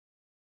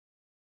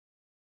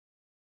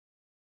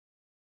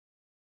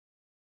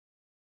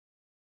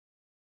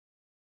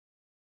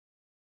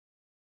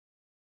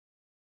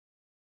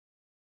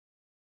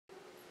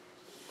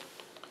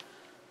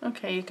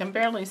Okay, you can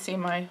barely see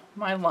my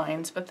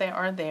lines, but they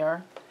are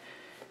there.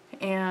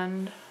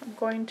 And I'm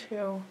going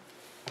to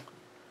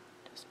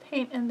just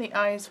paint in the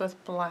eyes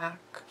with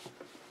black.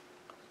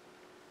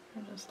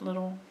 And just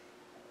little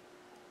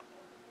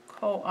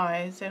coal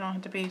eyes. They don't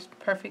have to be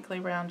perfectly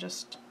round,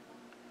 just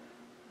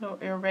little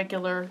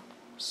irregular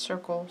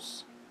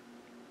circles.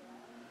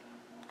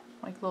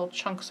 Like little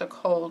chunks of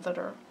coal that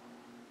are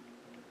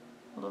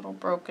a little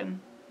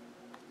broken.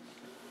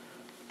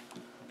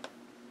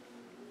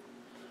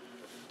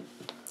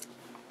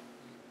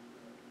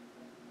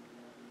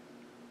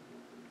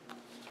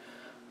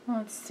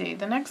 Let's see,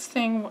 the next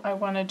thing I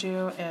want to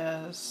do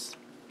is,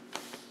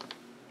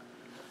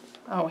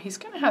 oh, he's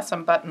going to have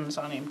some buttons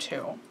on him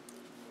too.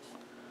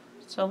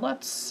 So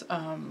let's,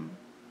 I'm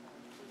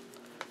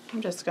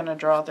just going to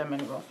draw them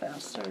in real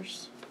fast.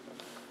 There's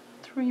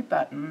 3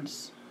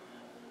 buttons.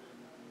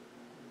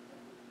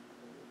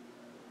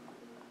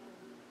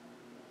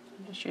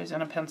 I'm just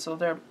using a pencil.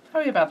 They're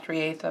probably about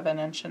 3/8 of an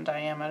inch in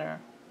diameter.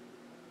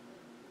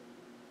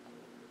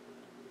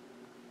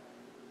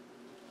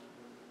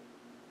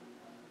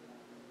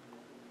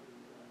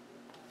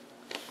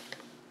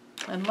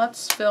 And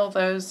let's fill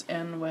those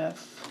in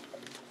with,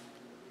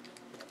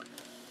 I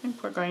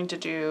think we're going to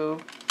do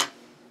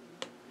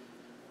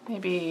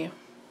maybe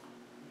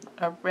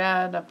a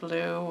red, a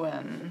blue,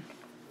 and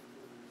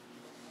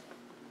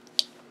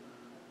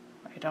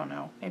I don't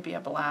know, maybe a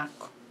black.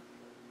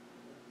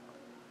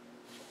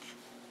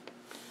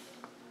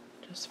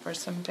 Just for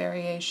some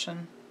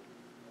variation.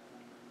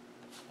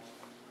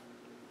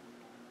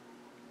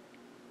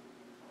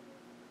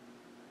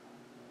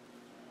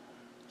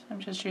 So I'm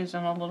just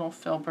using a little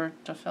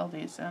filbert to fill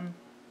these in.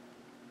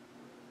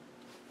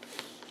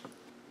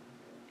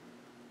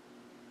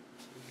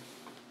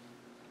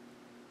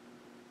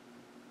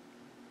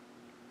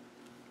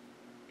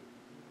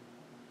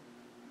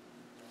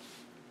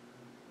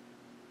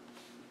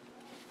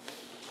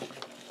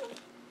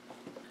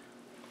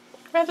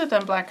 Rather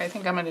than black, I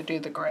think I'm going to do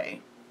the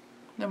gray.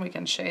 Then we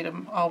can shade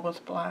them all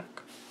with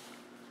black.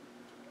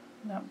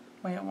 That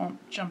way it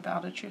won't jump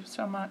out at you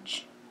so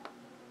much.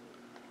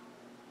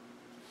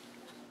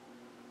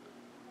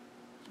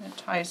 It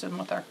ties in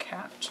with our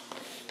cat.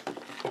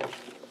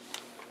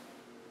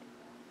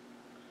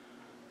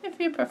 If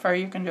you prefer,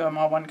 you can do them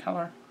all one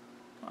color.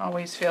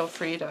 Always feel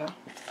free to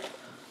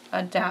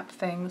adapt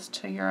things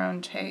to your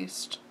own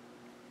taste.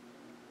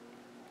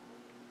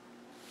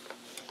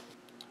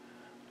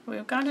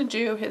 We've got to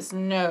do his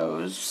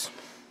nose.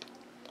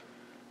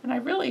 And I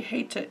really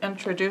hate to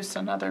introduce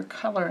another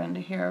color into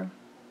here,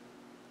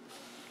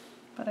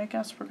 but I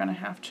guess we're going to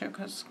have to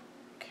because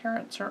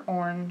carrots are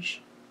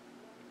orange.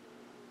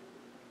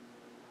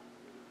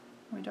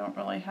 We don't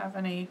really have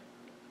any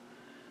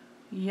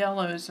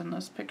yellows in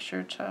this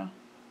picture to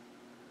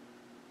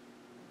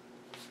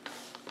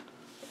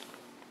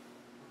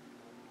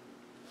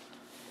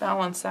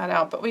balance that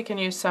out, but we can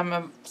use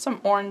some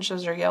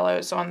oranges or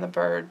yellows on the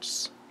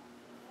birds.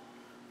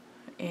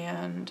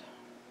 And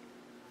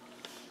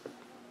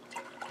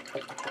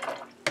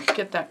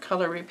get that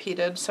color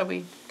repeated so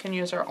we can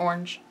use our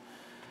orange.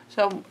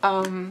 So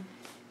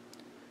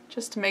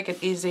just to make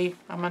it easy,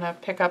 I'm going to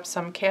pick up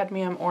some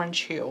cadmium orange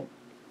hue.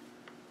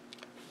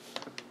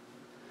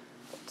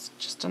 It's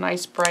just a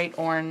nice bright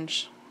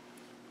orange.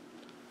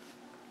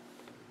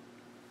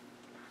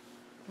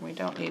 We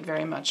don't need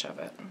very much of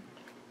it.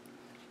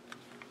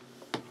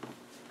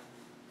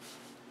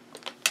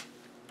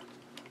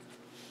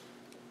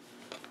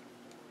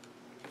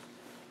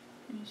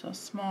 Use a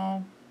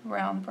small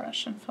round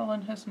brush and fill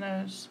in his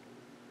nose.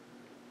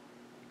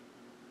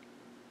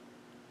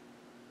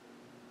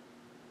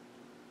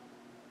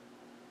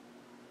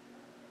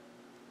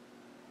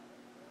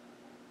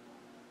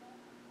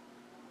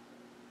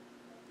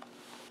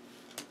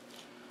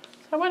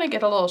 I want to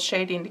get a little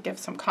shading to give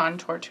some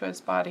contour to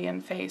his body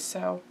and face,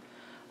 so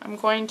I'm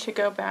going to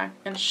go back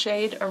and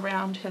shade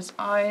around his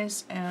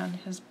eyes and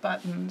his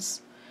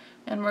buttons,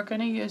 and we're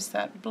going to use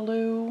that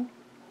blue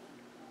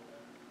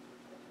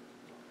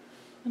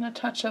and a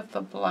touch of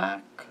the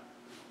black.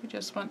 We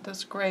just want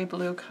this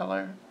gray-blue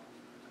color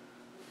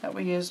that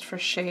we used for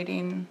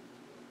shading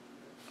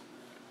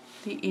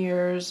the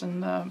ears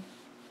and the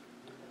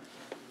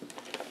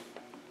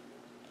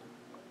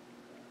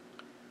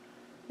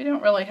we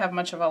don't really have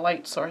much of a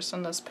light source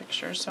in this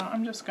picture, so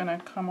I'm just going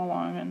to come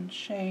along and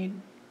shade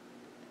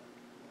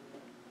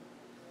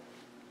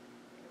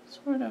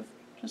sort of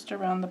just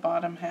around the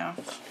bottom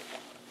half.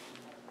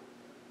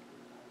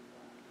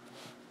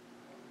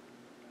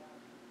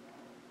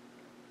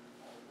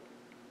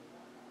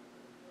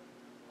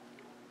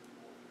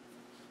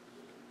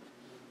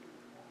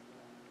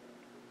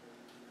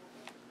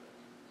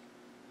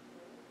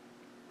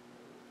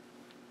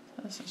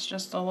 This is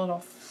just a little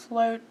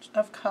float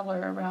of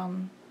color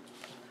around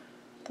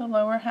the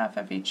lower half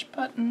of each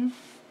button.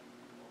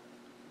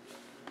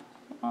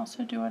 We'll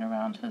also do it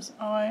around his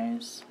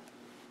eyes.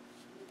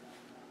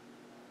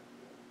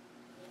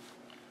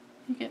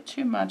 If you get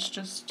too much,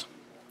 just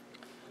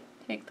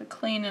take the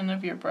clean end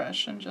of your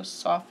brush and just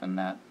soften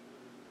that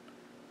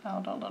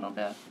out a little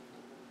bit.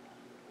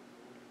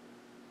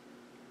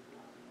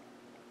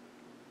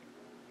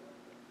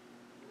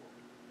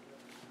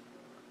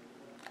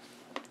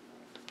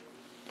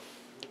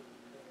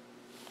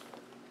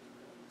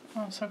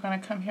 I'm also going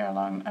to come here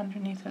along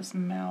underneath his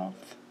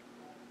mouth.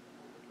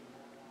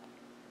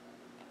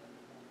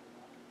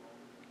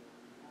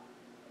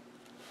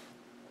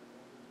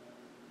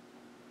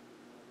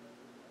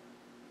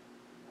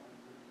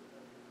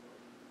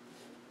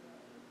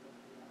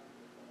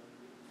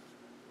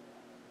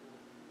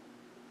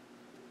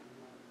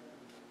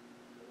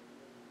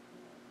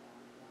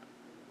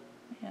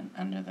 And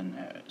under the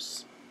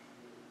nose.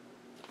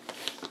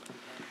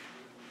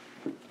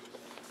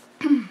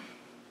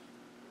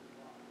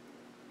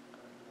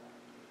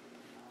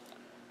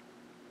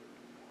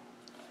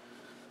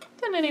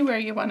 Then anywhere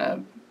you want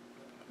to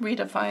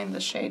redefine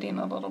the shading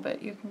a little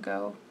bit, you can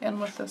go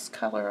in with this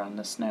color on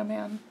the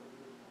snowman.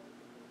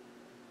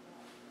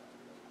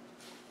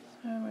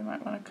 So we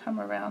might want to come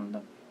around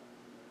where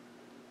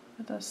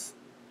the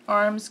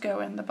arms go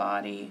in the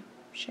body,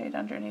 shade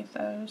underneath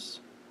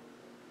those.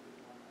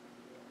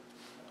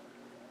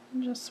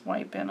 And just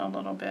swipe in a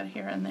little bit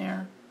here and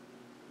there.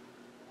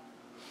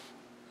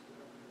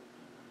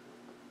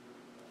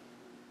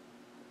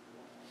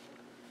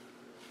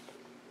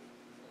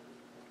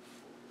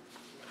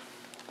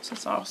 This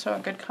is also a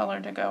good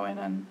color to go in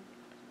and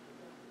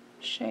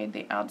shade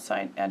the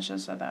outside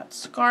edges of that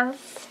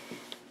scarf.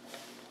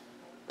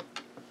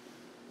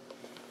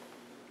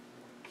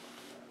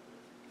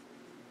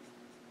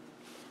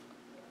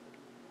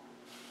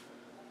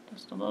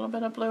 Just a little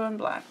bit of blue and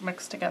black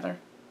mixed together.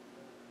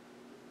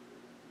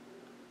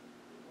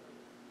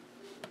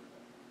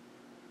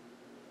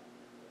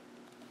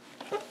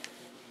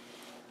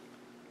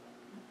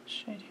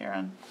 Shade here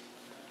on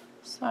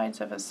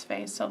sides of his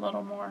face a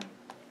little more.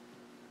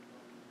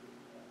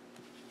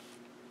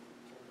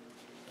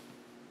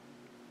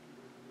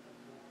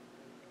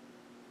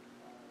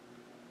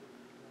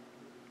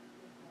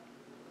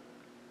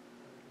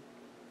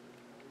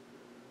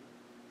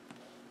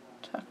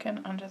 Tuck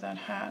in under that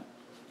hat.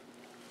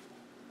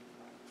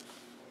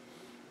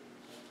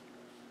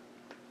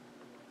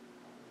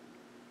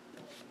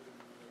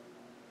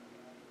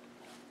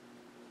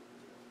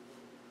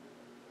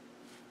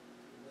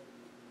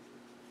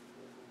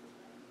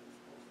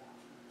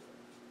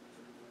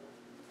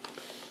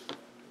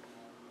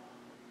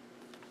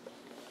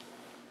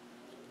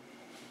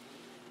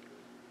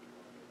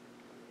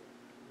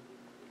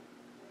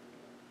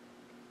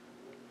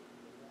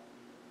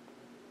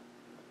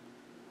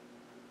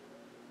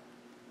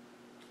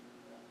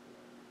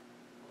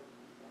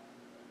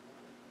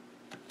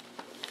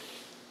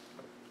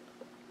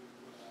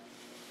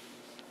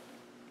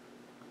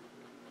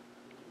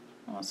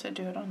 Also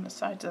do it on the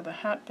sides of the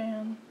hat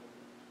band.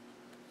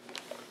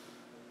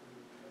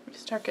 If you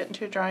start getting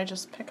too dry,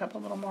 just pick up a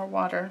little more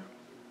water.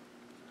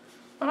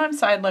 When I'm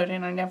side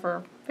loading,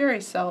 I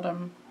very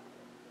seldom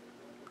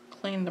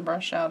clean the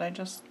brush out. I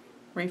just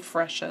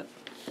refresh it.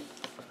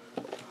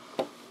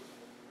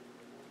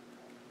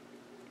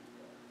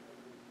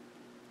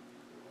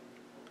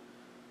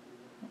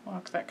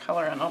 Lock that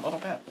color in a little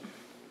bit.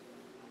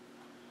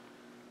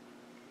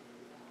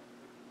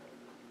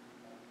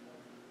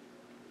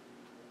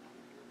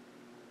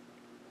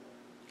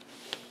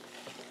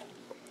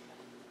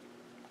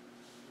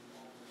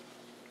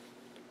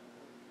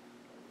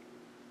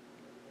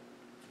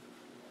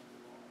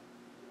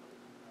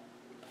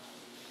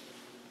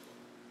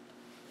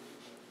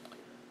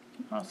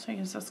 Also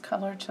use this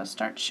color to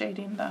start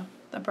shading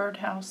the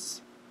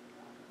birdhouse.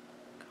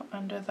 Go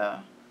under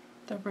the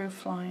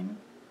roof line.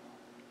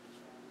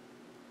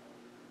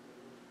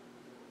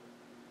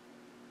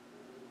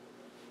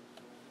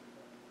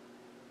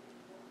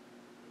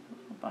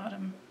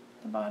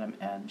 The bottom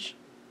edge.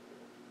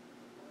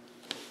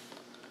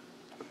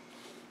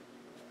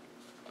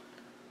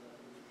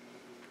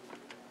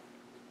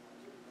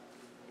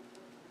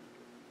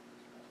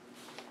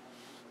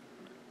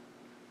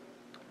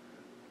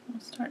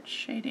 We'll start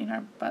shading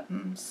our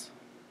buttons.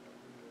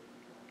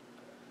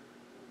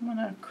 I'm going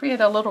to create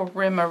a little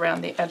rim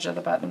around the edge of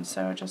the button,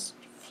 so just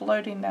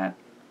floating that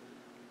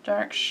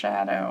dark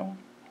shadow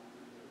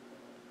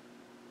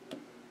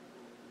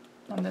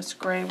on this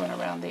gray one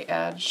around the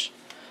edge.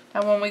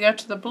 Now when we go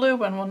to the blue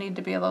one, we'll need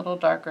to be a little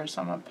darker,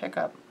 so I'm going to pick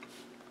up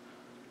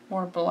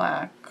more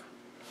black.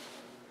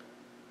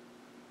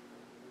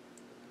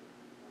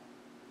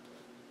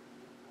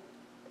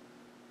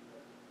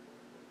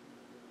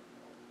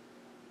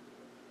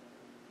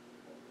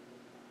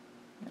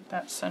 Get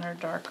that center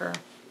darker.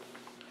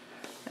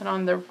 And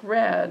on the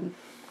red,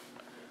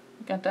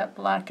 we got that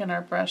black in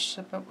our brush,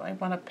 but I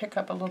want to pick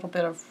up a little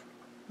bit of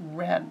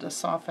red to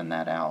soften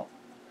that out.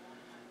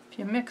 If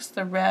you mix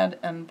the red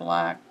and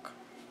black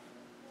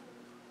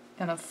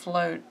in a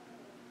float,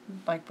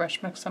 like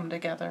brush mix them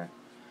together,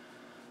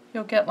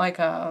 you'll get like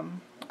a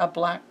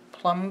black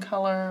plum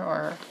color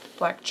or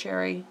black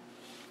cherry,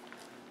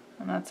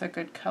 and that's a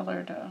good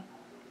color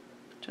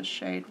to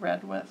shade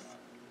red with.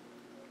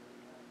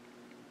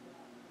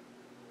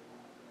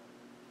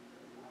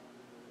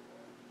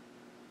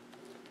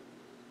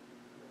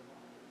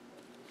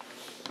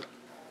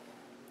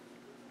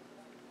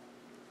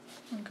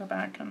 And go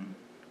back and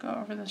go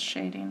over the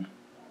shading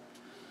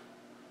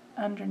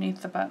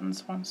underneath the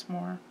buttons once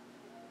more.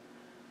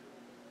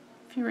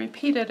 If you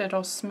repeat it,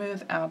 it'll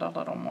smooth out a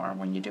little more.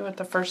 When you do it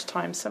the first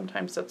time,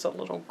 sometimes it's a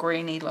little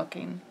grainy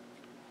looking.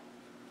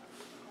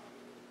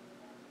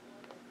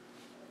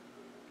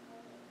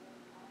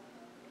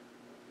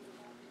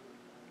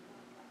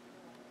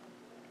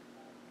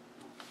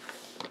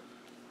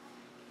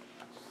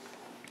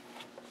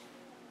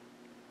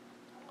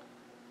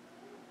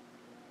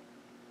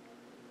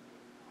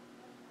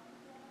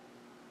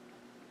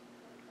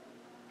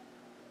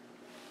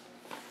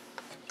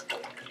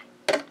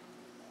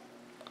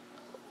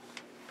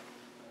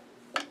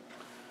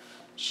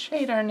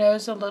 Shade our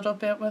nose a little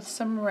bit with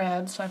some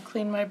red. So I've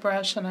cleaned my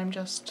brush and I'm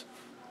just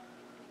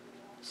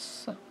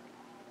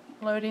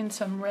loading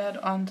some red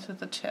onto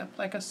the tip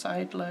like a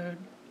side load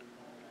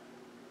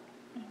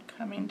and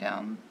coming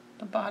down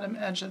the bottom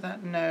edge of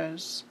that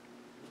nose.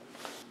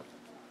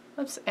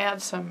 Let's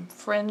add some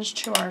fringe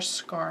to our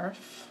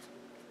scarf.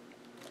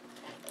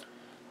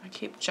 I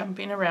keep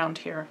jumping around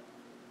here.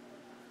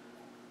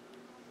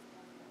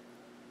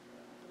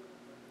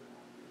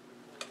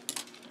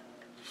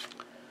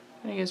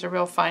 I'm going to use a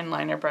real fine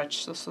liner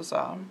brush. This is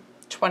a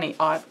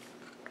 20-aught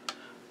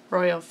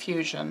Royal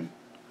Fusion.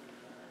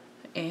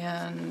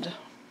 And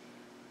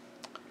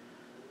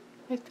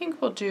I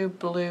think we'll do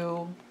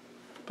blue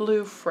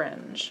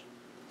fringe.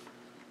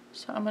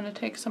 So I'm going to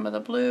take some of the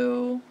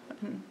blue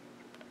and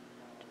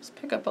just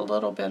pick up a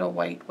little bit of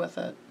white with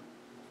it.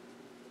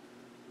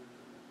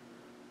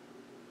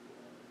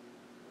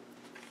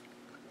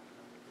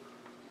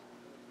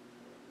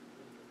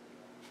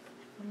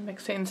 I'm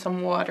mixing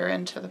some water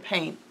into the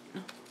paint.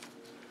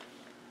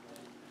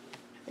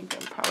 I think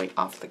I'm probably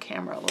off the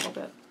camera a little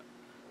bit.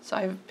 So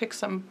I've picked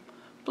some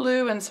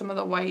blue and some of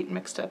the white,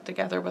 mixed it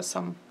together with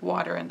some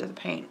water into the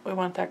paint. We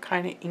want that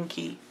kind of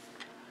inky.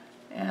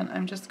 And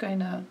I'm just going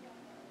to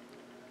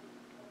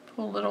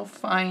pull little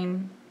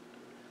fine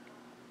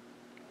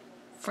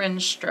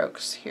fringe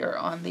strokes here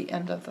on the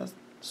end of the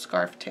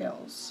scarf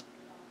tails.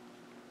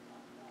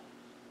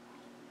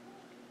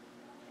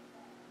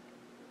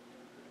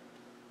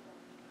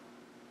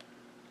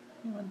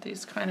 You want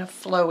these kind of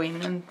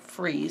flowing and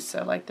free,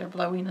 so like they're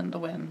blowing in the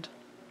wind.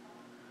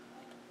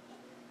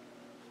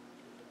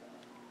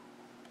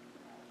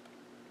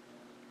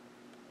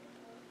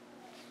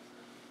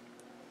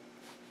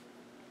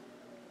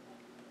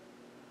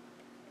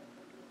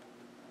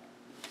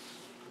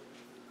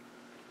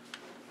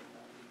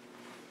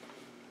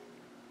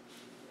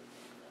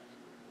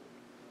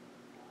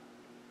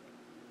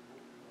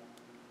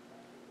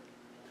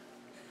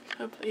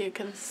 Hopefully you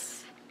can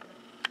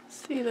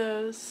see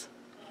those.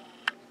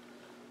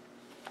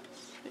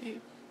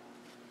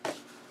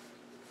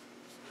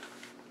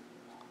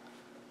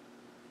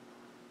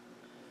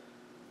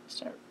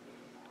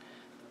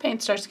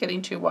 Paint starts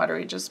getting too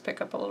watery, just pick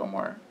up a little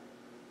more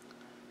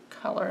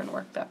color and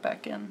work that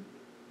back in.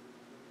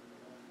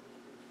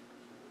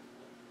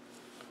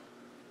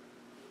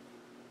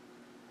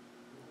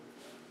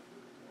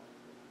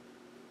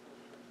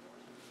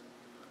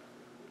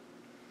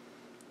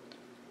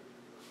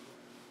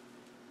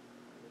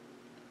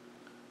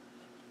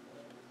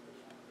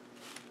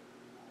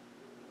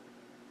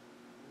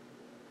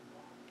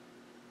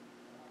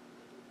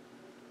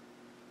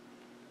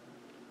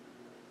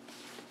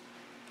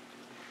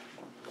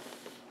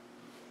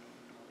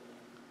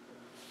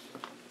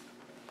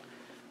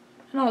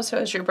 And also,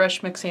 as you're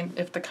brush mixing,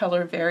 if the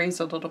color varies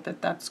a little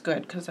bit, that's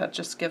good, because that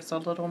just gives a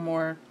little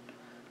more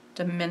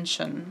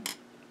dimension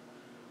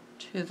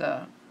to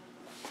the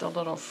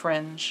little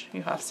fringe.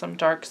 You have some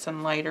darks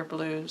and lighter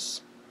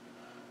blues.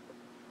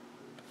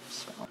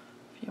 So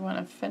if you want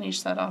to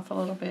finish that off a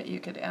little bit, you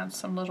could add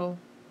some little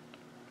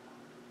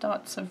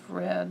dots of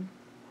red.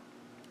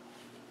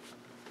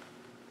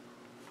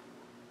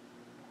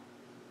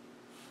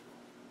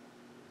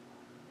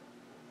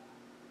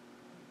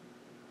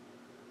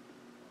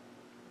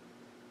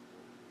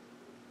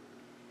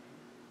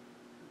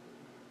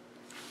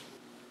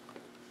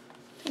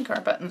 I think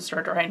our buttons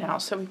are dry now,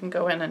 so we can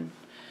go in and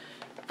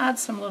add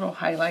some little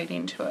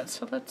highlighting to it.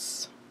 So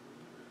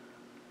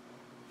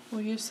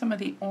we'll use some of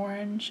the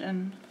orange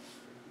and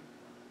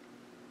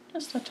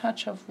just a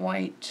touch of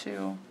white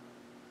to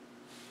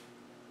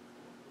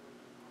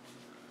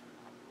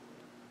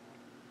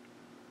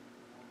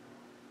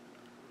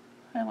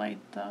highlight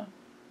the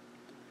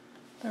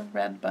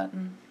red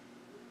button.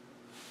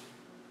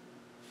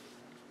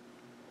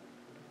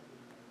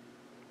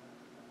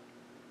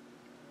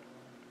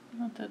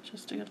 I want that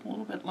just to get a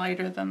little bit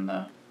lighter than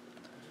the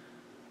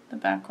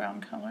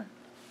background color.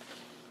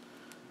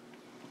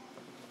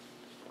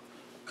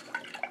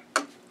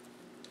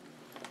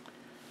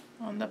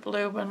 On the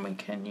blue one, we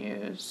can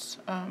use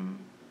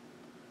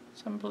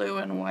some blue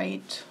and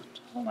white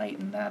to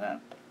lighten that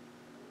up.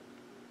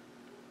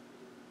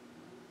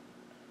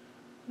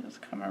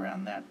 Just come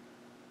around that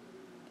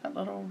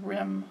little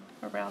rim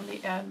around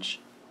the edge.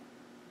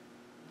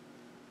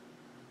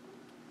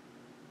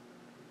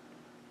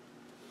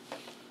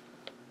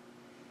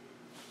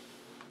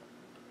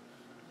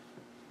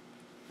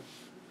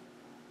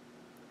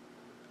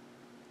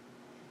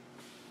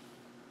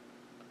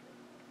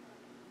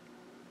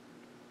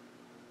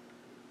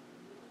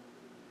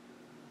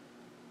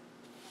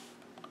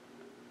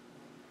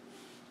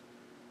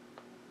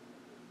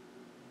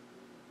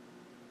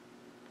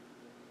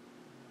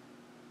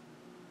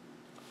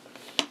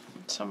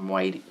 some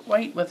white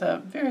with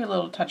a very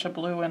little touch of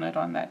blue in it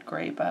on that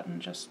gray button,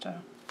 just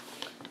to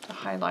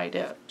highlight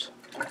it.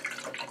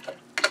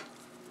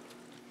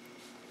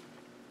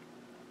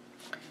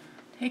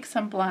 Take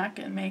some black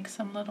and make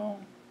some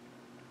little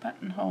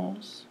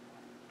buttonholes.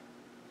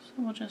 So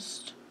we'll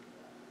just,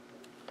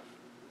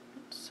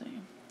 let's see,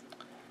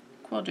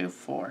 we'll do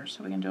 4,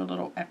 so we can do a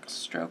little X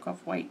stroke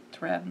of white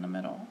thread in the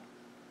middle.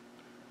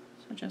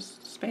 So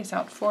just space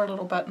out 4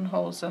 little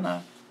buttonholes in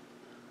a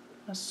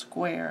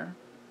square.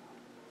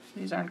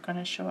 These aren't going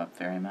to show up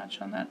very much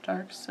on that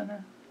dark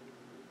center.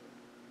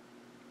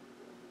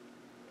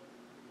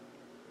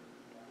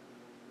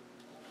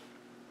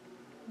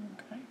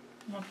 Okay,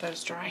 let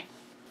those dry.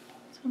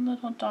 Some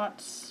little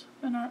dots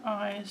in our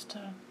eyes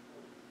to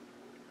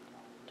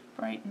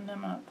brighten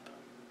them up.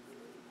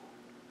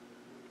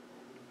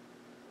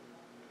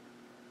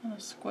 And a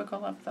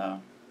squiggle of the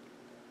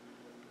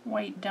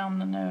white down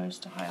the nose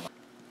to highlight.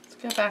 Let's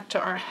go back to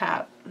our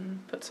hat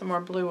and put some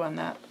more blue on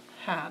that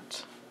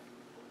hat.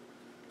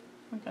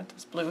 We got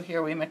this blue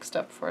here we mixed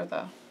up for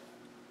the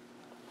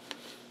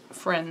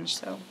fringe,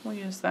 so we'll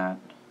use that.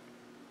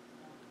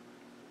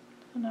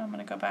 So now I'm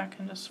going to go back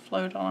and just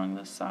float along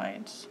the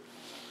sides.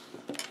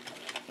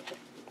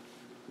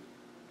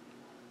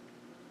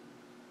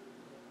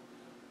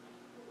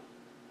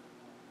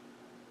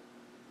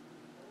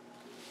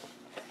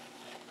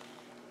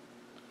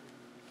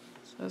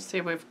 So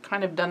see, we've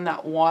kind of done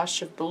that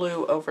wash of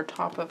blue over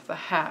top of the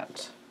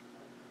hat,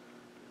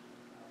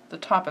 the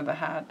top of the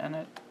hat, and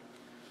it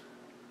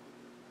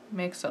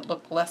makes it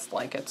look less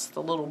like it's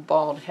the little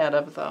bald head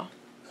of the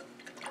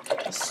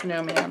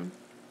snowman.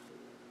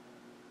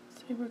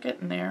 See, we're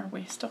getting there.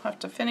 We still have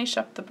to finish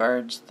up the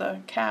birds, the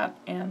cat,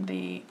 and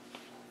the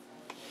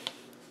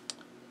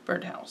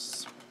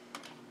birdhouse.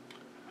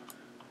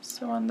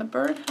 So on the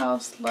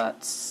birdhouse,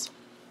 let's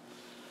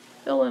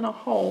fill in a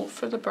hole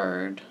for the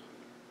bird.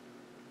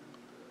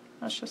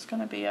 That's just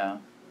going to be a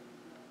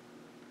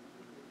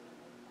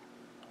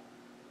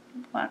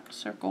black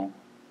circle,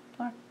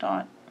 black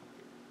dot.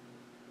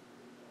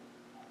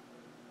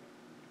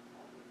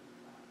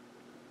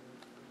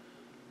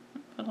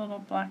 Put a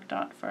little black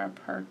dot for a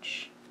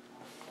perch.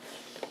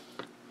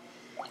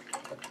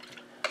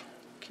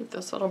 Keep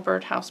this little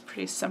birdhouse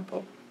pretty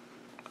simple.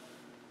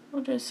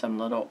 We'll do some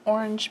little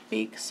orange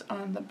beaks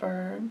on the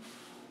bird.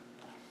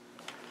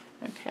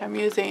 Okay, I'm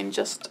using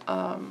just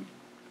a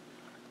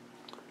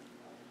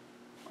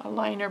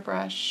liner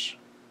brush,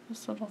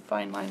 this little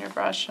fine liner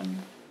brush, and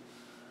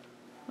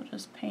we'll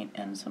just paint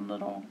in some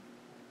little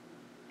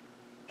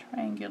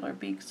triangular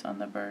beaks on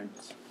the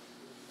birds.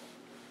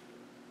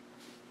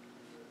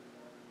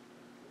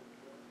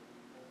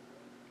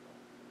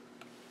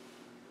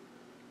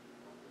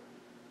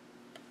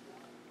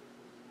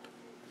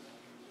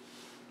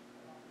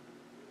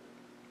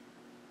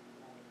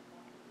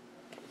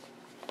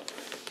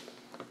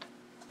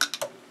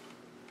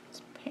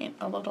 Let's paint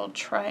a little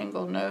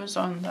triangle nose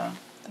on the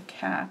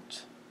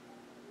cat.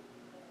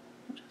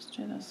 We'll just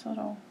do this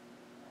little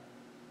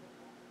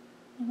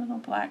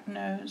black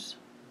nose.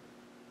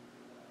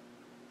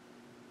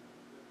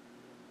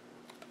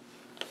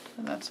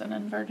 So that's an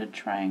inverted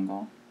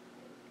triangle.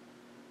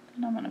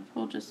 And I'm going to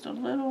pull just a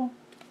little,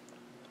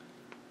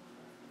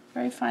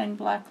 very fine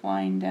black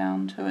line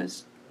down to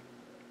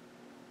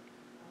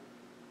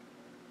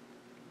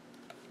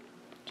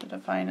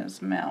define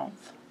his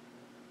mouth.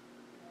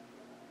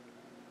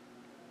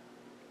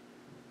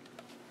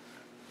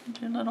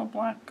 Do little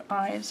black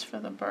eyes for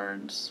the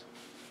birds.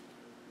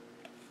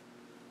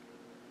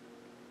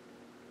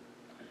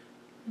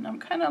 And I'm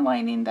kind of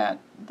lining that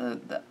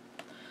the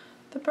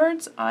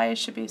bird's eye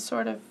should be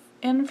sort of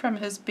in from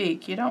his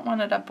beak. You don't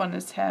want it up on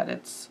his head.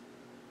 It's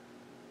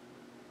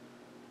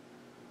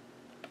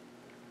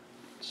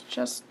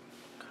just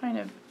kind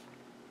of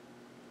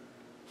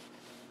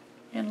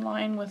in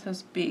line with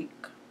his beak.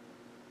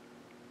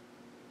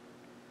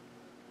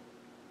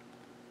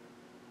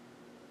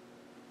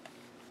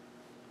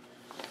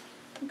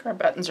 I think our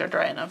buttons are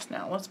dry enough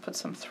now. Let's put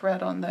some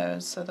thread on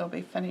those so they'll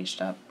be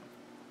finished up.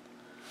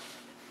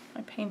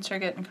 My paints are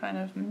getting kind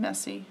of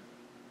messy,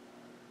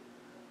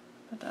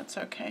 but that's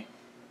okay.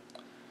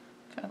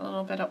 Got a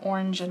little bit of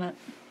orange in it.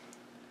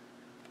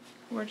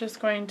 We're just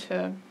going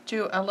to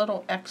do a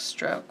little X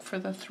stroke for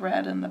the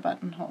thread in the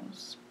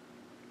buttonholes.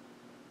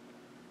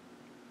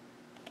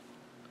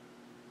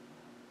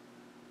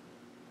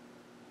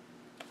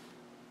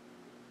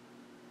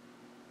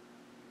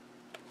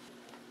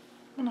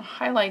 I'm going to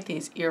highlight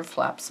these ear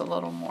flaps a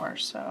little more,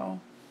 so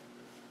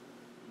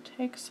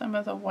take some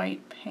of the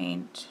white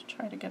paint,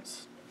 try to get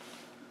some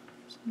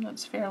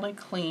that's fairly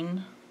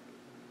clean.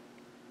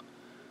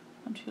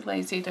 I'm too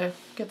lazy to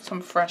get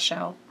some fresh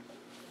out.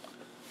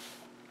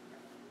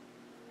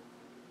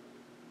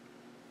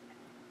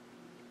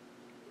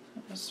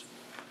 So just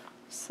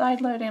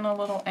side loading a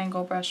little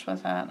angle brush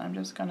with that. I'm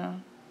just going to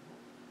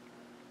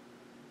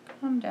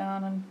come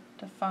down and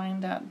define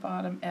that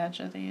bottom edge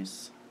of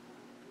these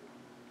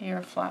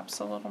ear flaps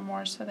a little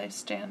more so they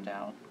stand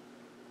out.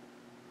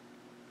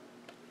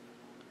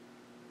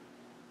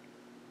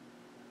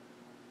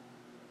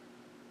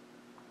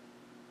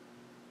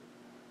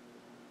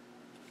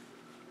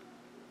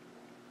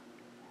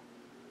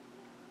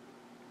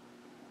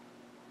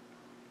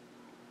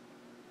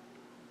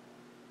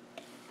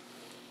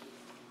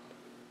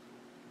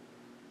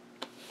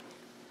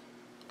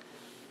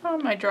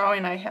 On my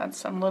drawing I had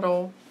some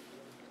little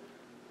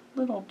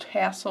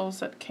tassels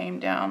that came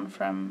down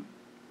from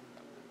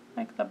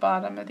like the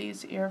bottom of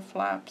these ear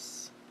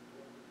flaps,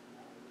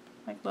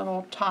 like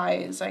little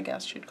ties, I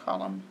guess you'd call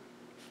them.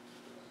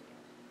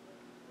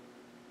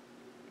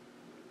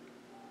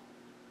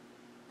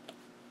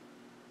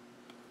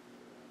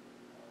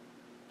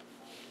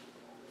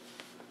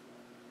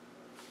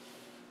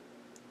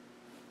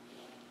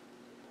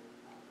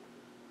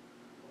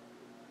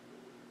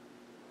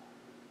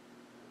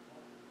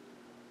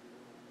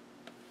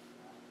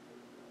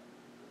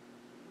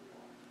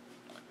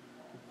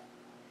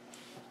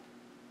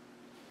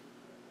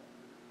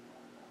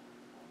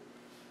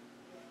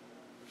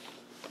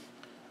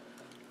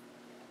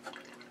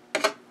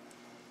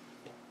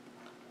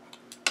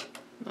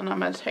 And I'm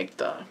going to take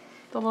the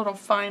little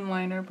fine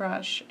liner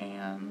brush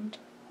and,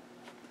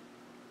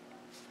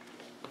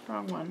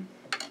 wrong one,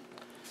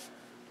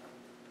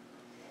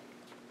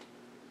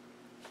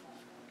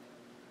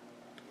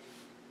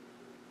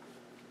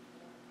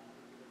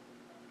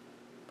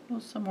 pull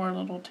some more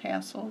little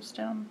tassels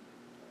down.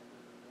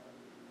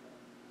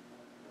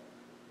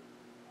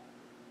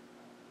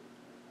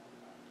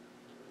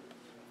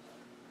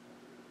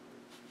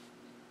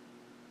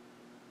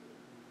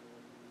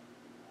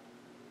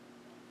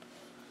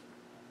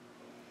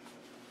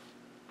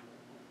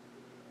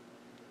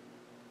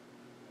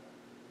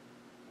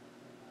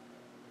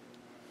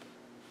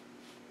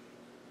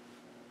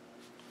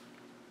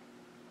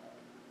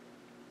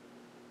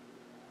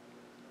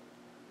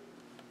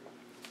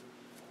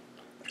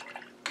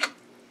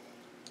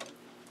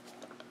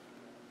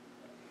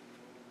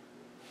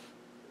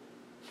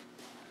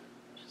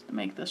 To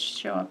make this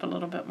show up a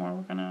little bit more,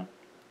 we're going to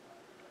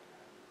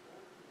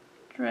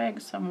drag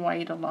some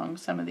white along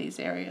some of these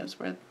areas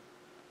where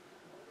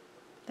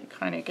they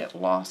kind of get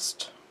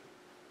lost.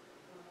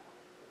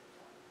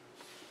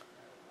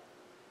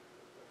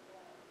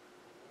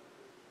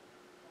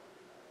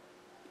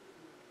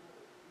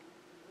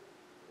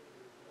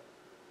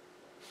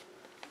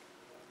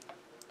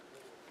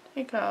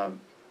 Take a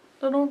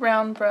little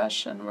round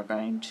brush and we're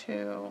going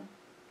to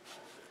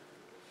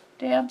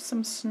dab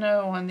some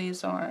snow on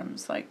these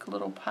arms, like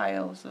little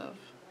piles of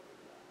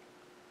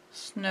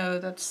snow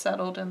that's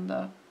settled in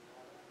the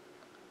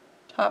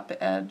top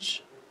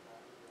edge.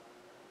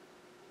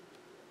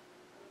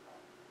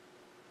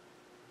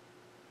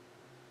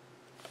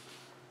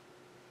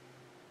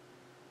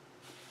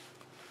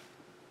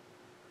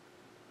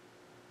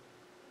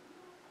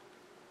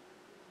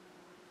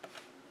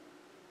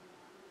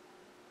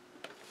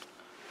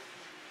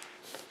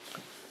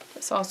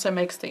 This also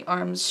makes the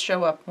arms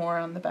show up more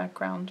on the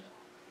background.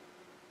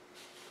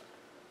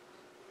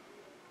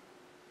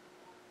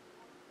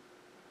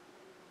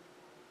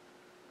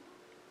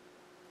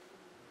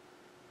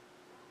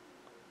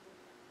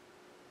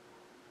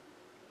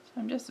 So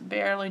I'm just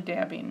barely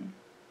dabbing.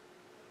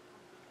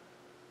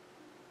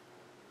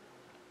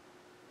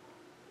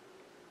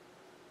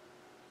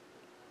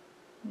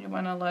 You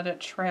want to let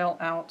it trail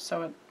out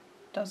so it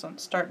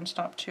doesn't start and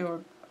stop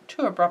too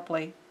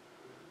abruptly.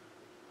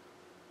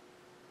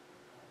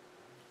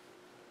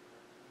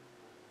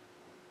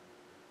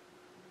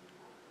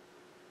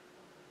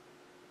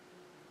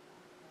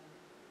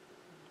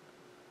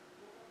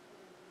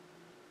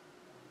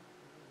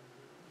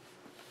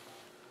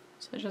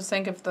 So just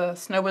think if the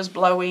snow was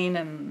blowing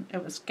and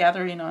it was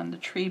gathering on the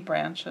tree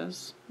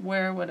branches,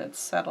 where would it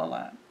settle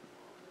at?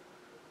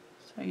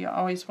 So you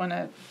always want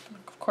to,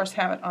 of course,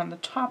 have it on the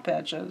top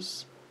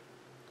edges.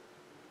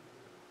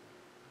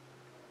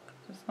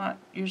 It's not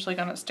usually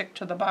going to stick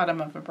to the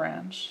bottom of a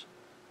branch.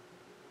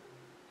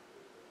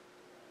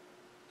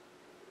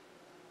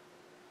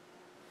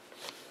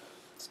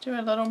 Let's do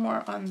a little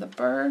more on the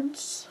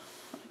birds.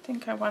 I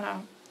think I want to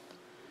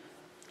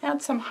add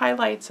some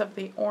highlights of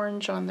the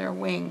orange on their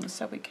wings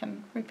so we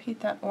can repeat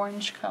that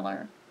orange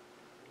color.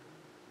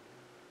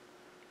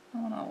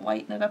 I want to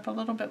lighten it up a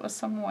little bit with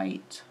some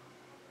white.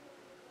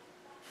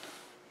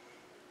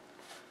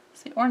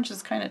 The orange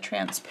is kind of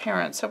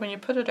transparent, so when you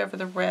put it over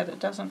the red, it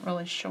doesn't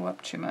really show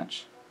up too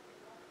much.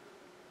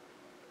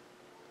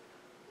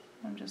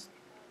 I'm just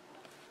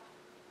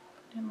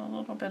putting a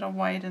little bit of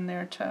white in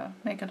there to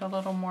make it a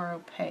little more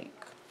opaque.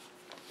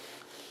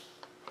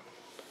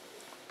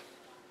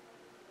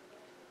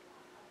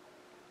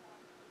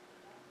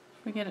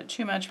 If we get it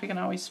too much, we can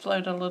always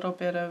float a little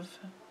bit of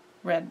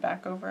red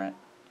back over it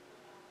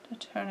to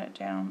tone it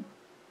down.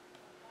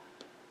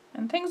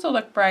 And things will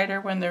look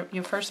brighter when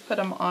you first put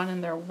them on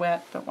and they're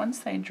wet, but once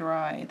they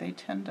dry, they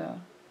tend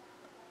to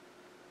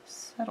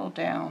settle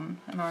down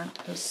and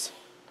aren't as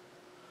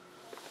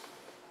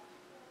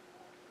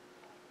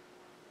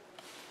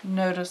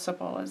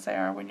noticeable as they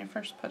are when you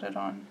first put it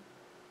on.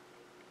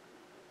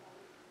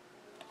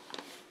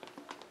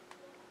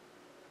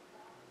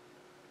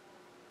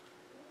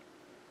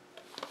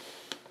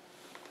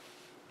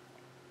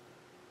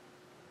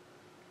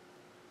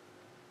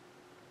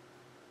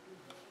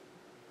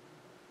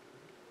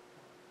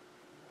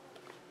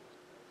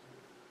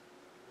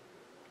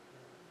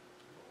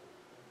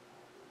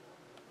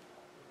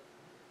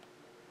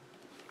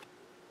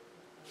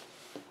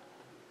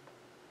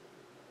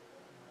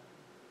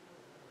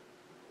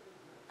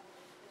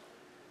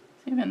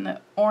 Even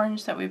the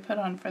orange that we put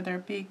on for their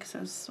beaks,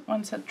 is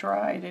once it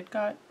dried, it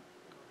got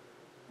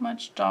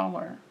much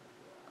duller.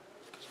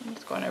 So I'm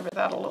just going over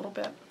that a little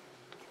bit.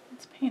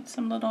 Let's paint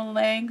some little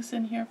legs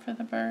in here for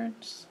the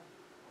birds.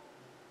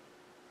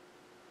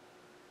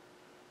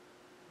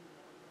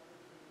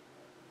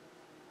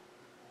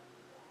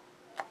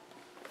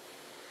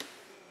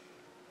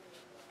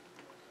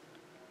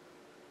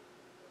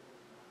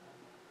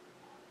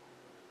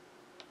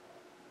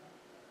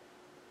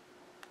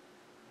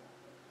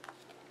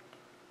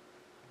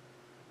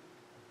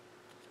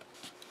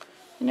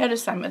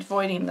 Notice I'm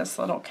avoiding this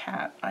little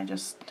cat. I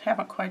just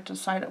haven't quite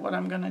decided what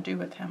I'm going to do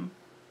with him.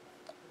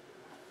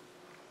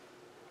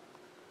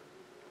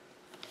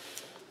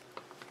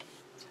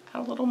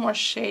 Add a little more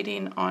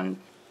shading on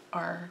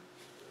our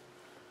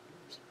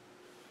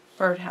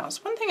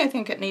birdhouse. One thing I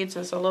think it needs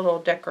is a little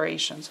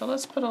decoration. So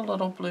let's put a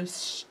little blue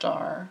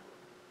star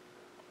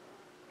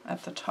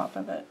at the top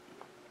of it.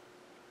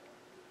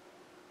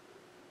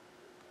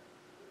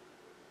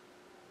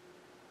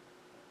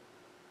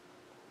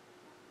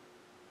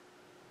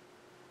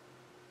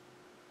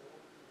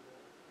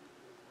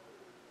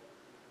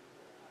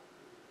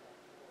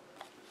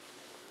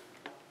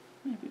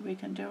 Maybe we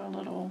can do a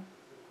little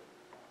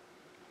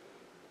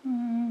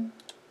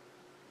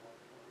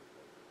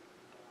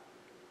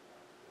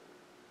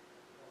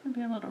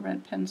maybe a little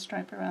red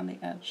pinstripe around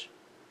the edge.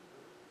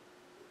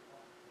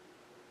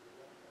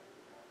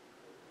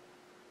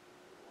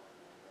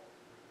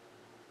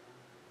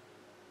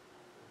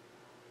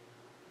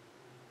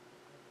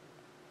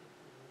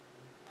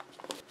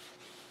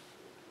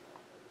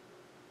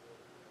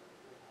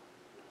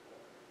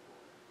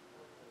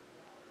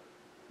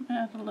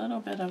 Add a little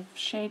bit of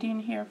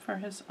shading here for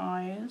his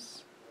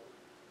eyes.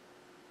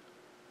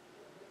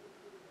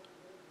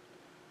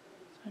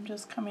 So I'm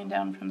just coming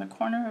down from the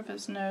corner of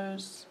his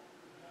nose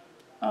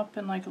up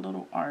in like a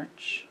little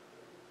arch.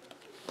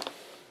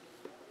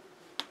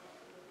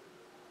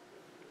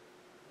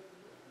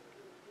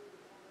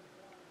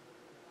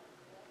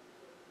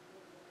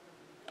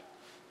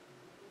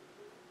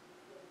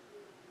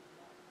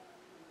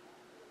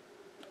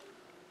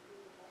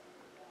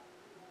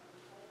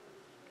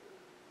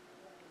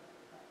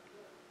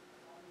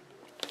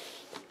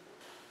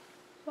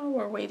 While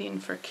we're waiting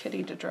for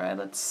Kitty to dry,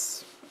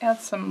 let's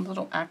add some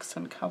little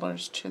accent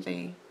colors to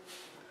the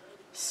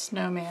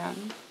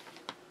snowman.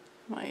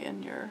 Am I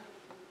in your...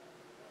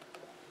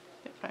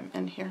 if I'm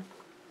in here.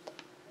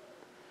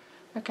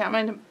 Okay, I'm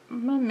going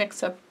to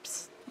mix up,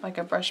 like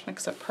a brush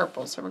mix up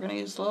purple. So we're going to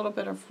use a little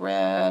bit of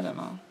red and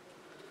a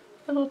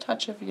little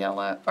touch of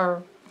yellow,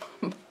 or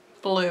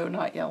blue,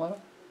 not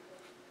yellow.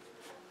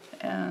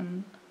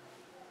 And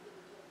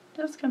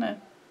just going to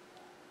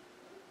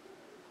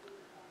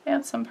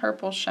add some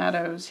purple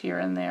shadows here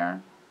and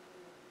there.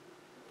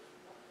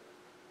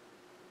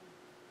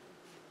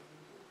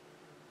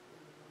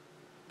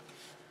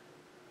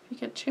 If you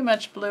get too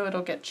much blue,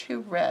 it'll get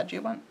too red.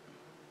 You want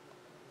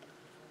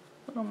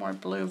a little more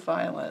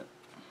blue-violet.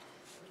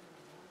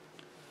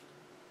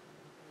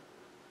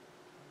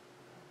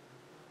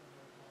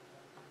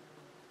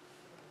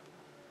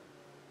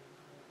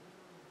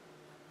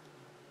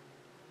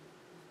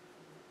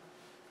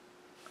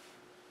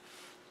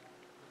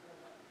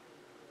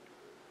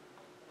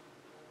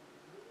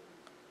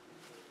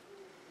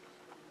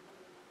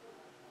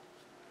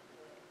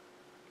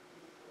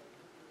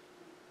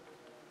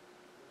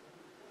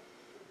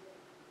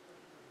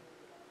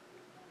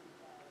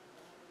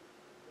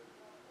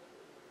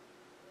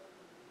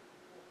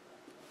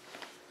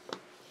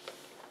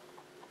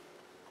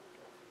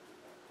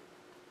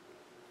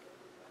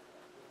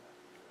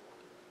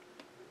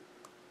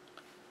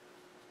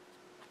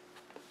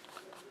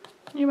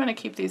 You want to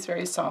keep these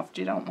very soft.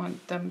 You don't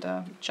want them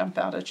to jump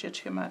out at you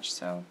too much,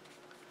 so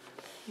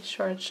be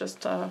sure it's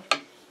just a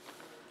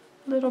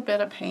little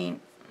bit of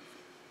paint.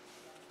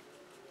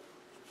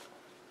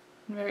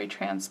 Very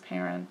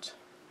transparent.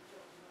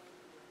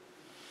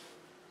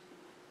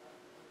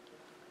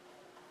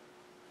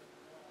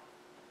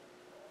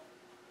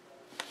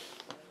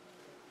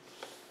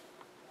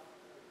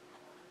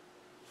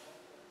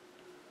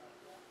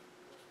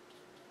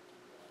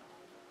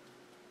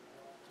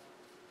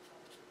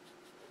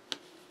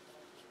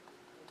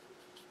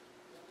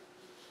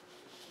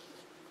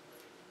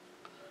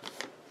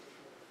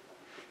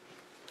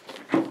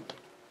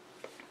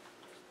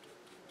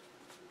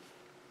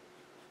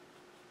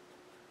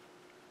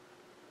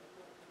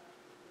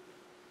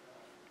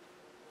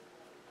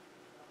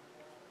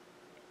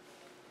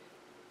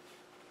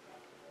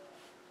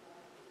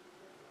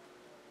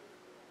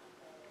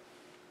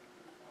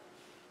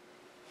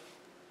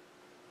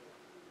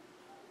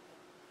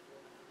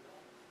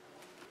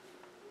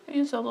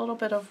 Use a little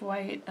bit of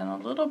white and a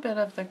little bit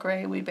of the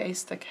gray we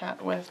based the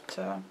cat with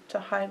to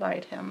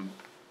highlight him.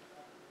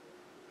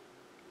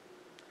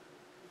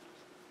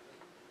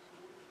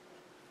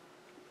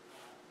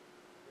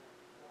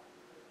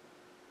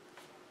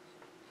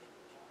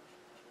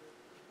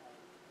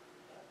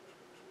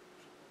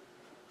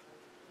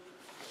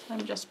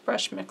 I'm just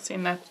brush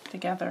mixing that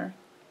together,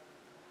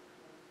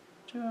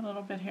 Do a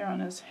little bit here on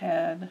his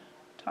head,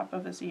 top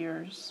of his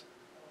ears.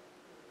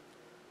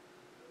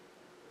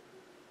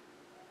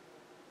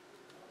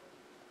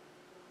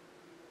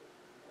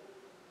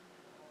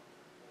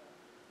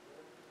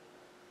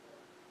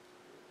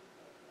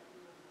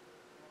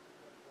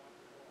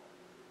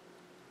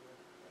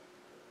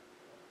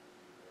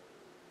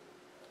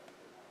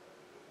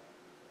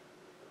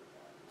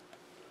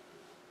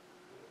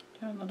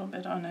 Do a little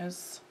bit on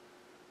his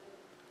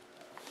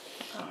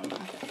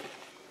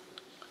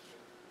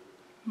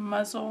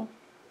muzzle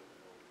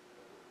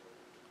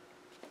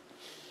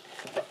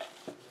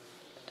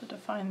to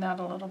define that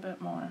a little bit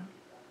more.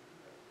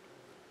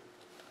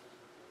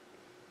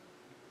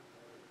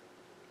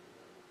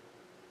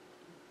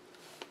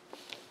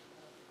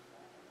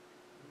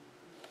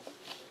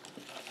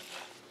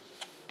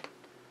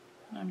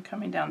 And I'm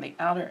coming down the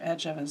outer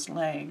edge of his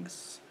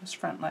legs, his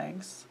front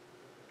legs,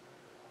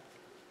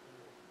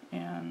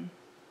 and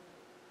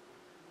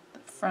the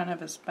front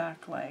of his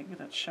back leg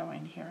that's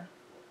showing here,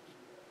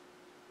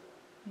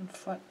 and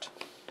foot.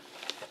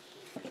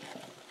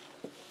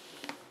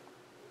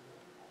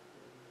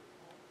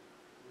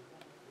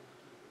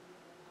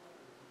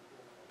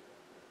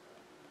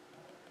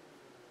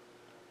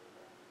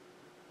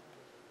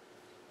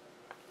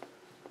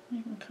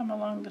 You can come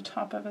along the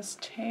top of his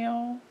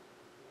tail.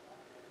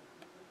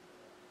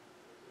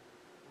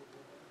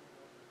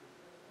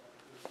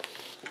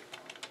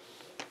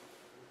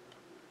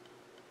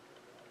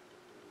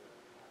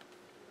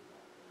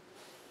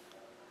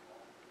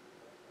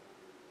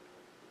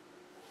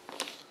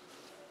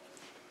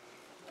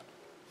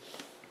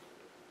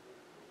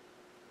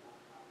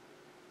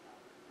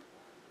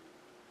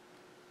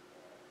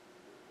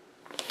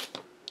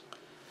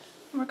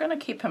 We're going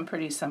to keep him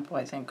pretty simple,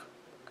 I think.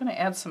 I'm going to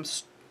add some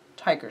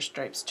tiger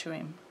stripes to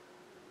him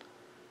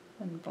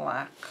in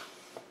black.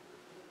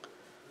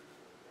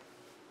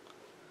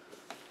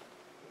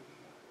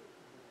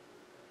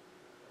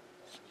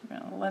 So we're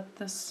going to let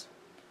this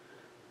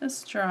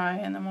dry,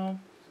 and then we'll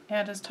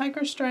add his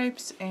tiger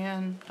stripes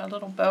and a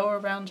little bow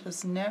around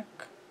his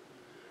neck,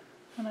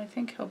 and I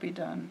think he'll be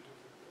done.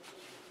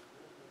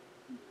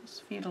 His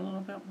feet a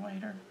little bit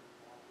wider.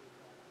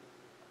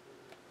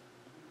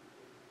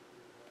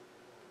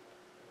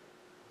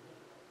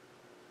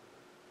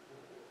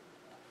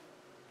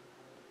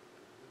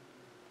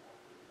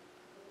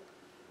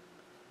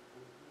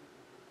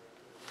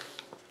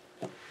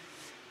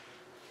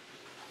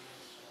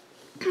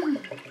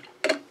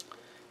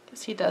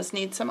 Guess he does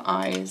need some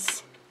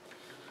eyes.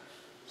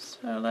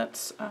 So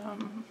let's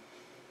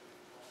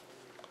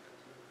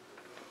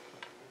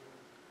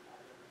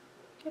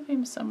give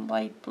him some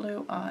light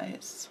blue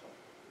eyes,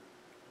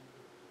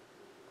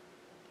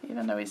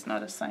 even though he's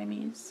not a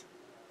Siamese.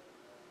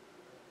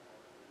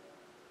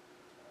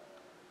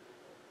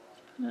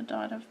 Put a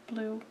dot of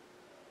blue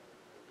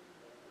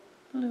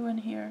in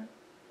here.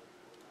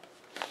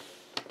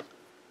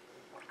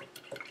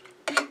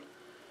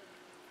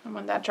 And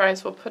when that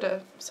dries, we'll put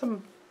a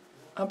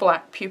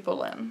black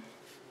pupil in.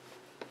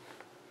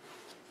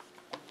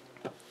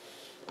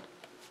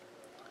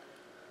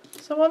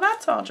 So while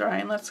that's all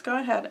drying, let's go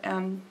ahead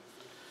and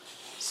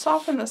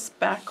soften this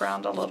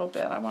background a little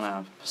bit. I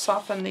want to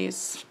soften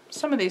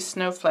some of these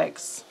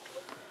snowflakes.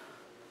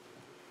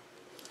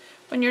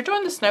 When you're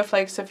doing the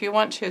snowflakes, if you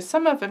want to,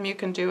 some of them you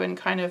can do in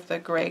kind of the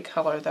gray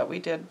color that we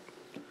did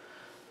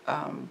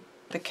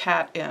the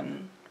cat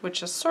in,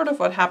 which is sort of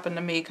what happened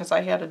to me because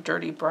I had a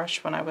dirty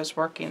brush when I was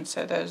working,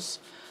 so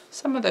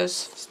some of those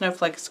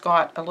snowflakes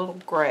got a little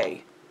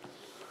gray.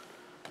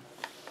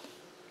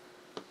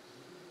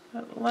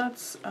 But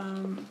let's get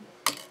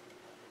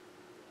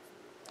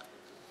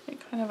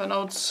kind of an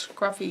old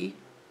scruffy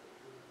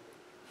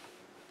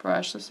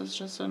brush. This is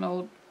just an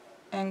old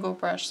angle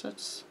brush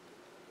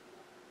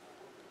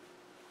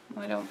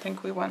I don't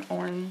think we want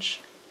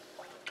orange.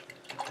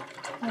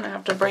 I'm going to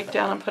have to break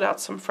down and put out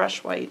some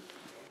fresh white.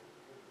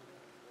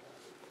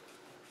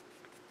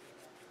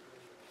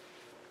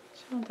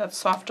 So that's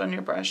soft on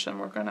your brush, and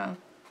we're going to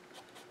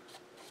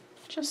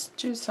just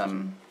do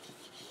some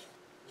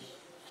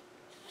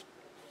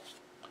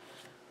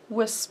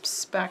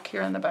wisps back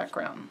here in the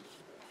background,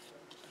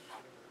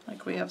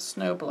 like we have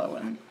snow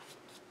blowing.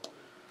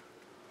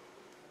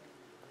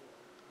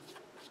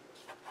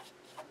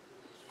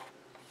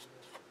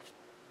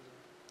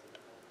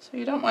 So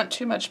you don't want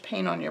too much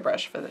paint on your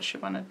brush for this. You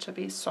want it to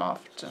be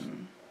soft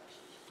and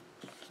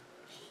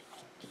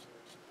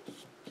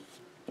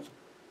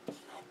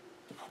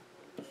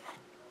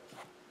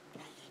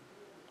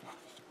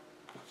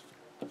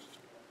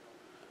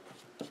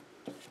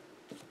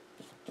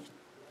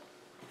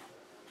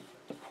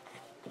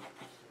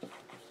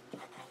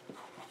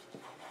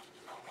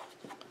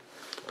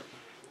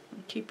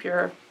keep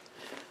your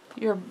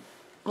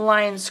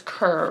lines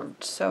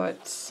curved so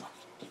it's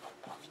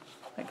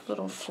like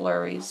little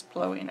flurries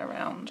blowing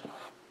around.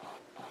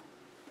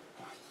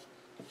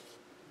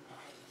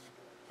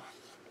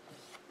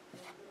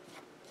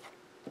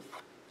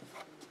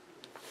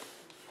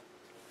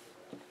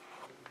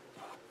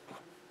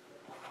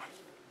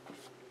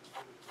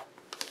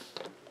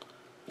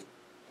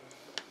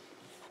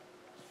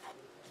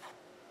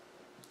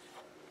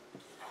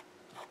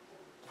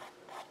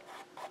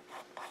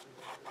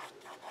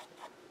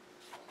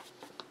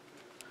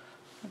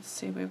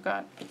 see, we've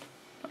got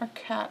our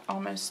cat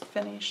almost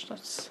finished.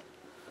 Let's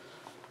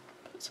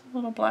put some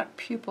little black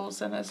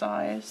pupils in his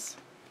eyes.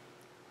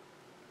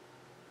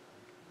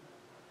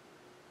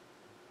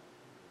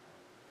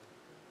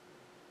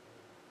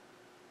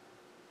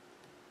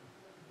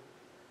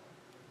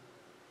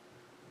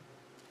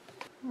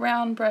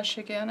 Round brush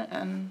again,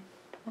 and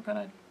we're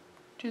going to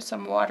do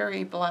some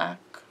watery black.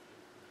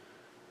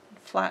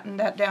 Flatten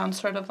that down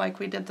sort of like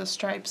we did the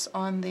stripes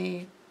on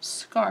the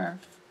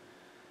scarf.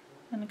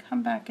 And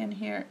come back in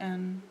here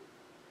and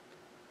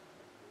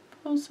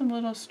pull some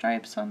little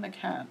stripes on the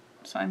cat.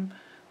 So I'm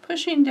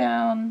pushing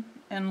down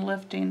and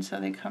lifting so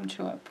they come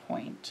to a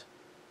point.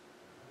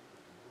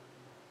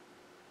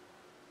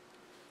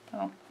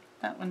 Oh,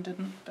 that one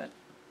didn't, but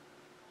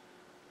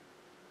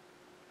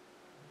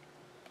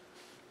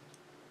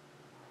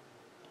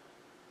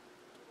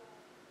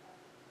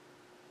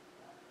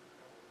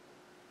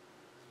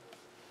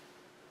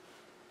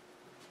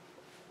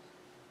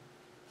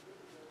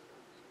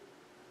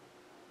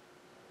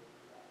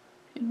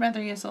if you'd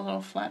rather use a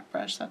little flat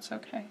brush, that's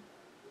okay.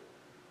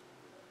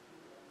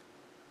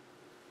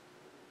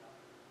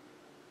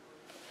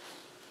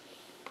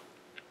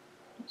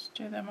 Let's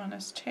do them on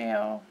his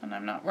tail, and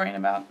I'm not worrying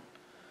about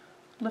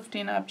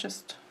lifting up,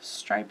 just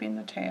striping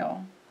the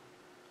tail.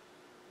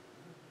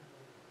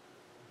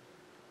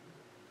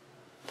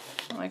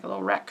 Like a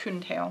little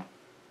raccoon tail.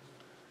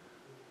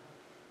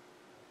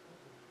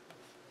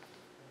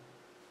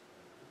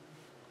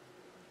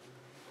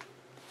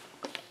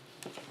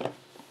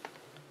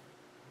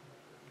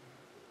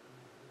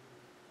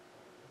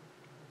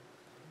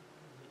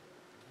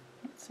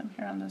 Get some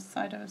here on the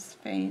side of his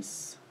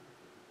face.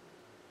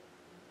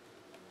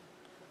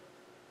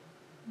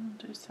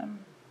 We'll do some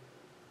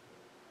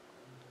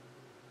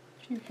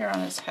few here on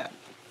his head.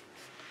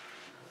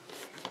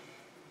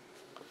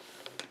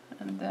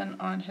 And then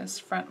on his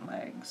front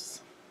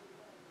legs.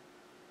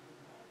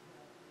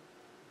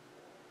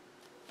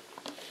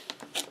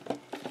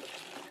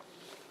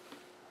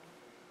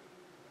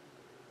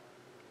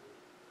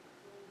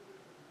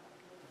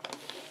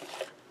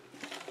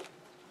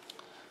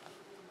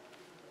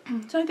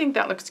 So I think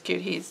that looks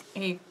cute.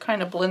 He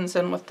kind of blends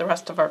in with the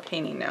rest of our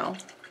painting now.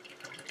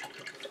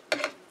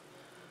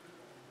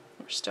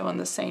 We're still in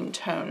the same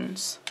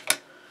tones.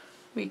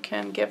 We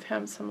can give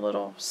him some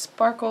little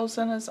sparkles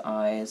in his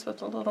eyes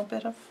with a little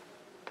bit of,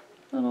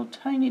 little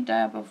tiny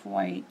dab of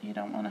white. You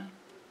don't want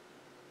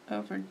to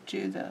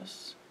overdo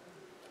this.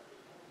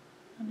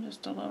 And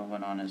just a little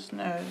one on his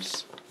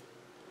nose.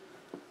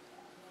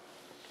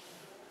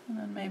 And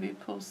then maybe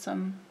pull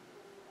some,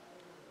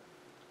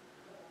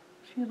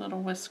 a few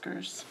little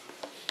whiskers.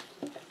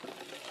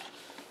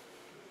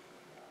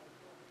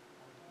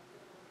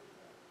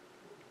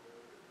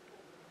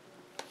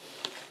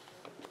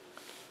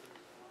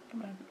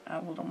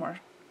 Add a little more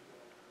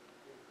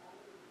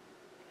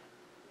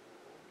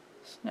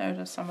snow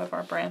to some of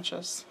our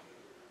branches.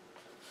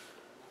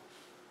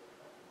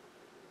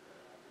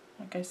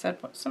 Like I said,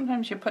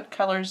 sometimes you put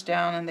colors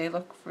down and they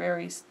look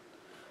very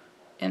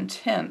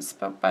intense,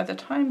 but by the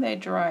time they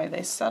dry,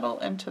 they settle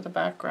into the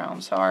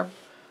background. So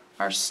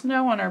our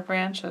snow on our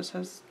branches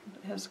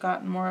has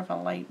gotten more of a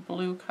light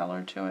blue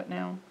color to it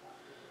now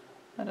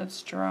that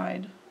it's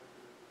dried.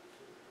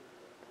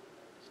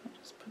 So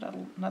just put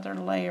another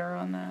layer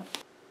on that.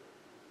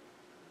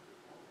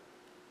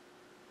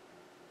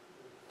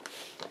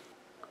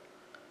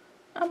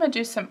 I'm going to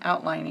do some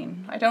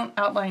outlining. I don't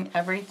outline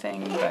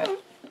everything, but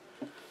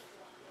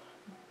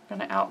I'm going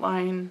to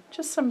outline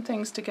just some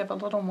things to give a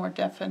little more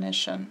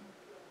definition.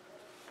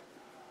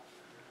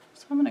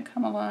 So I'm going to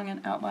come along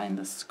and outline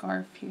the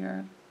scarf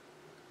here.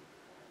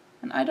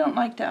 And I don't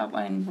like to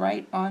outline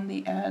right on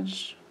the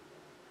edge.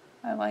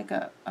 I like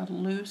a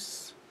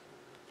loose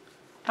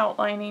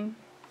outlining.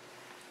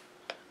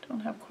 Don't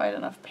have quite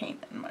enough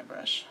paint in my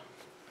brush.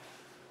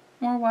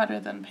 More water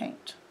than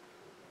paint.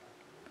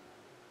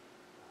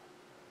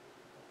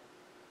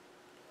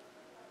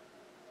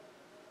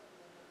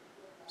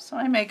 So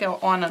I may go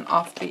on and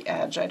off the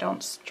edge. I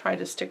don't try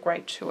to stick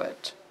right to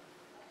it.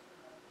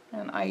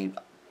 And I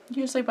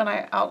usually when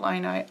I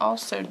outline, I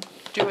also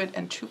do it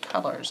in two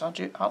colors. I'll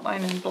do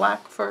outline in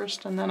black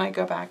first, and then I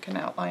go back and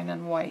outline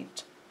in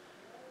white.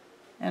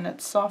 And it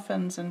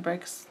softens and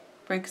breaks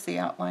the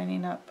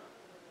outlining up.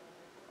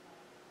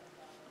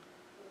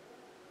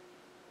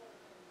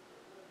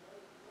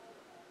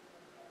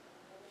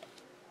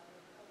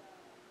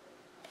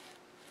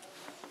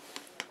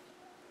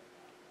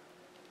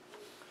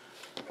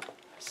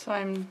 So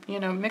I'm,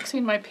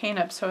 mixing my paint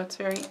up so it's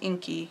very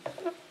inky.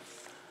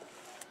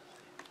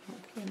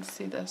 You can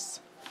see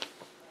this.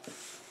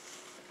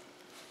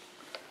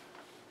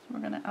 We're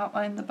going to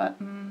outline the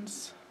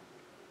buttons.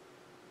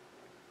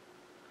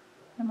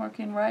 I'm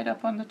working right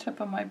up on the tip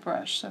of my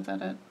brush so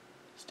that it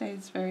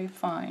stays very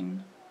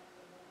fine.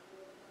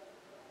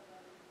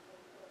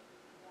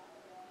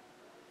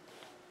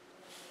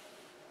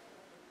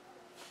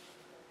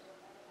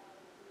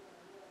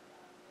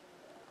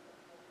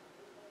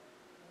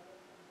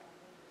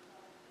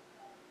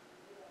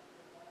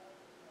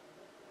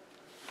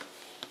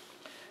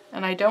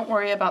 eye. Don't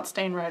worry about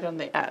staying right on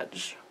the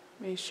edge.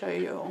 Let me show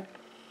you.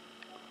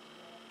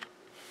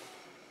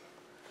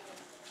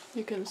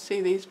 You can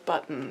see these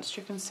buttons.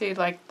 You can see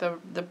like the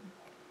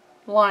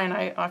line.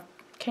 I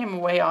came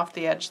way off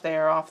the edge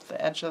there, off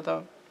the edge of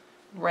the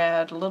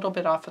red, a little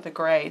bit off of the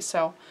gray.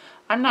 So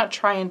I'm not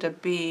trying to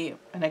be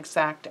an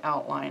exact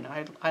outline.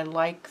 I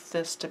like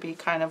this to be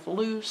kind of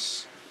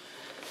loose,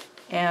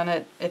 and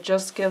it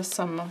just gives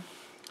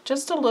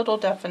just a little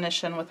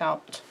definition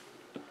without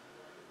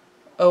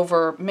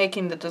over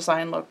making the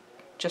design look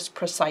just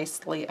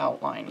precisely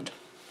outlined.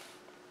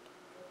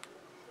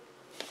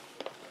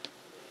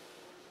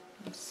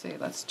 Let's see,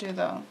 let's do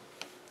the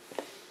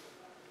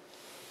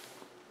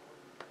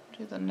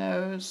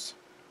nose.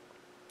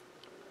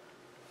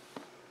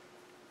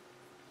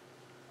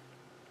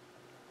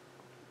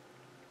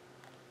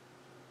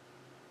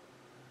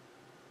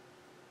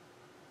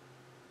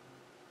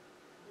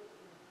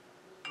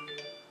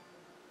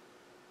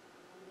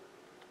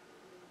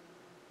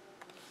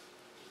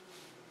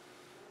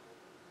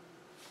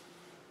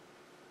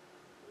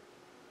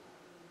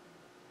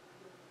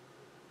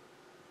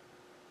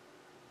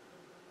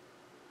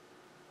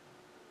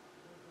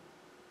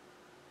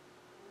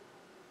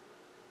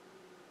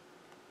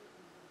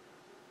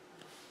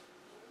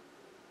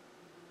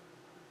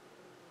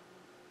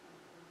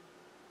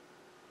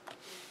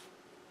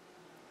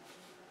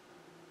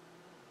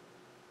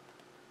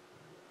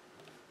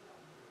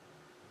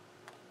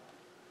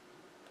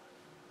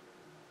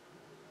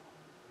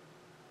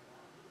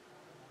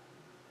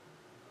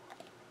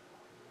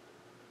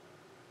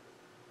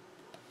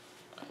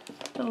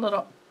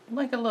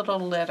 Like a little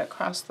lid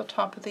across the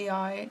top of the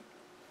eye.